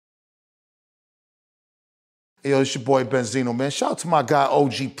Yo, it's your boy Benzino, man. Shout out to my guy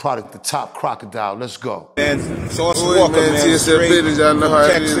OG Product, the top Crocodile. Let's go. Man, Sauce Walker, man. Straight business, y'all know how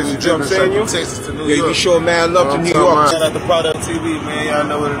it is. Texas, you know what I'm saying? Texas to New Yeah, you York. show mad love to New York. Shout out to Product TV, man. Y'all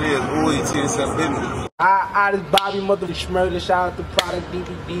know what it is. Ooh, TSF business. This Bobby mother Schmurder, shout out to Product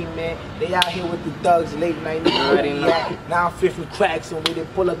DVD, man. They out here with the thugs late night. Now I'm fit for cracks and with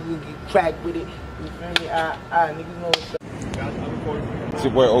it. Pull up and get cracked with it. You feel me? Niggas know what's up. It's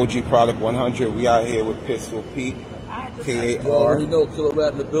your boy OG Product 100. We out here with Pistol Pete, You KAR. already know, Killer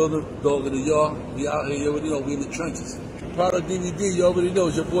Rat in the building, dog in the yard. We out here, you already know, we in the trenches. Product DVD, you already know,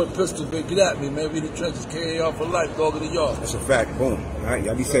 it's your boy Pistol, man. Get at me, man. We in the trenches, KAR for life, dog in the yard. That's a fact. Boom. All right,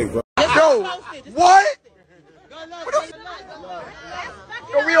 y'all be safe, bro. Yo, what?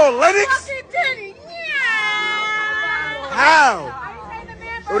 Yo, we on Lennox? How?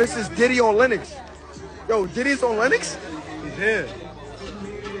 Yo, this is Diddy on Lennox. Yo, Diddy's on Lennox? He's here.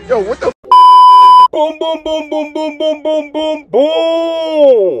 Yo, what the Boom, boom, boom, boom, boom, boom, boom, boom,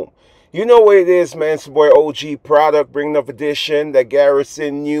 boom. You know what it is, man. It's your boy OG Product, bringing up edition, the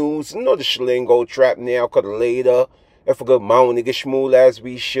Garrison News. You know the Schlingo trap now, cut later. If a good mount, nigga, schmool as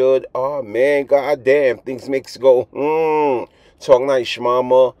we should. Oh, man, goddamn, things makes go, talk nice,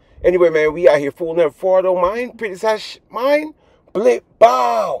 mama. Anyway, man, we out here fooling up for don't mind. Pretty sash, mind. Blip,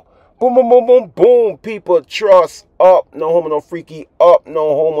 bow. Boom, boom, boom, boom, boom. People, trust up. No homo, no freaky. Up,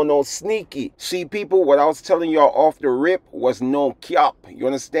 no homo, no sneaky. See, people, what I was telling y'all off the rip was no kyap. You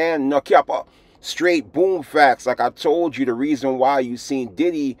understand? No kyappa. Straight boom facts. Like I told you, the reason why you seen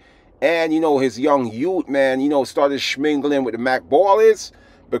Diddy and, you know, his young youth, man, you know, started schmingling with the Mac Ballers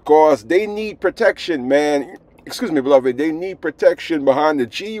because they need protection, man. Excuse me, beloved. They need protection behind the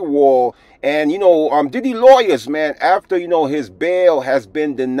G wall. And, you know, Diddy lawyers, man, after, you know, his bail has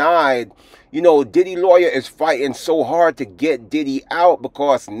been denied, you know, Diddy lawyer is fighting so hard to get Diddy out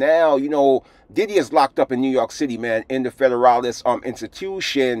because now, you know, Diddy is locked up in New York City, man, in the Federalist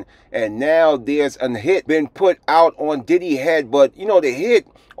institution. And now there's a hit been put out on Diddy head. But, you know, the hit,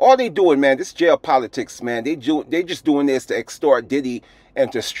 all they doing, man, this jail politics, man. They just doing this to extort Diddy and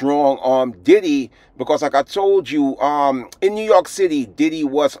to strong Diddy because, like I told you, in New York City, Diddy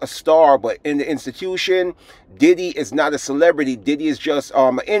was a star, but in the institution, Diddy is not a celebrity. Diddy is just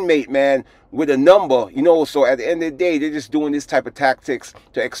an inmate, man, with a number, you know. So at the end of the day, they're just doing this type of tactics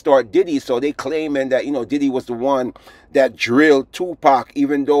to extort Diddy. So they claiming that, you know, Diddy was the one that drilled Tupac,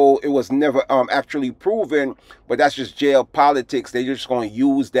 even though it was never actually proven. But that's just jail politics. They're just going to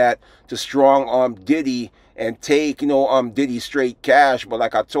use that to strong Diddy and take, you know, Diddy straight cash. But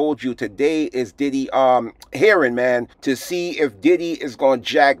like I told you, today is Diddy hearing, man, to see if Diddy is going to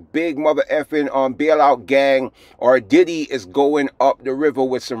jack big mother effing bailout gang, or Diddy is going up the river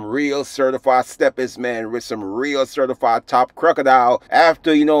with some real certified steppers, man, with some real certified top Crocodile.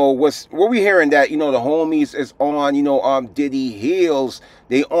 After, you know, what we hearing that, you know, the homies is on, you know, Diddy heels.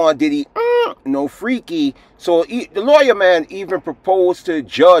 They on Diddy, no freaky. So the lawyer, man, even proposed to the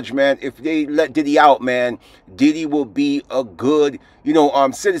judge, man, if they let Diddy out, man, Diddy will be a good, you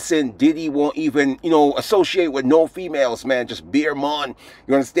know, citizen. Diddy won't even, you know, associate with no females, man. Just beer man.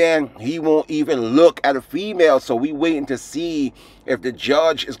 You understand? He won't even look at a female. So we waiting to see if the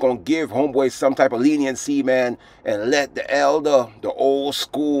judge is going to give homeboy some type of leniency, man, and let the elder, the old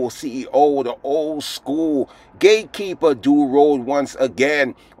school CEO, the old school gatekeeper do roll once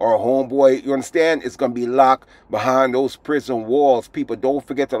again, or homeboy, you understand, it's going to be locked behind those prison walls. People, don't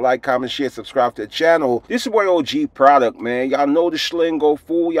forget to like, comment, share, subscribe to the channel. This is boy OG Product, man. Y'all know the Schlingo,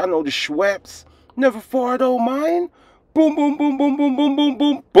 fool. Y'all know the Schweppes. Never far, don't mind. Boom, boom, boom, boom, boom, boom, boom,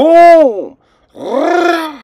 boom, boom.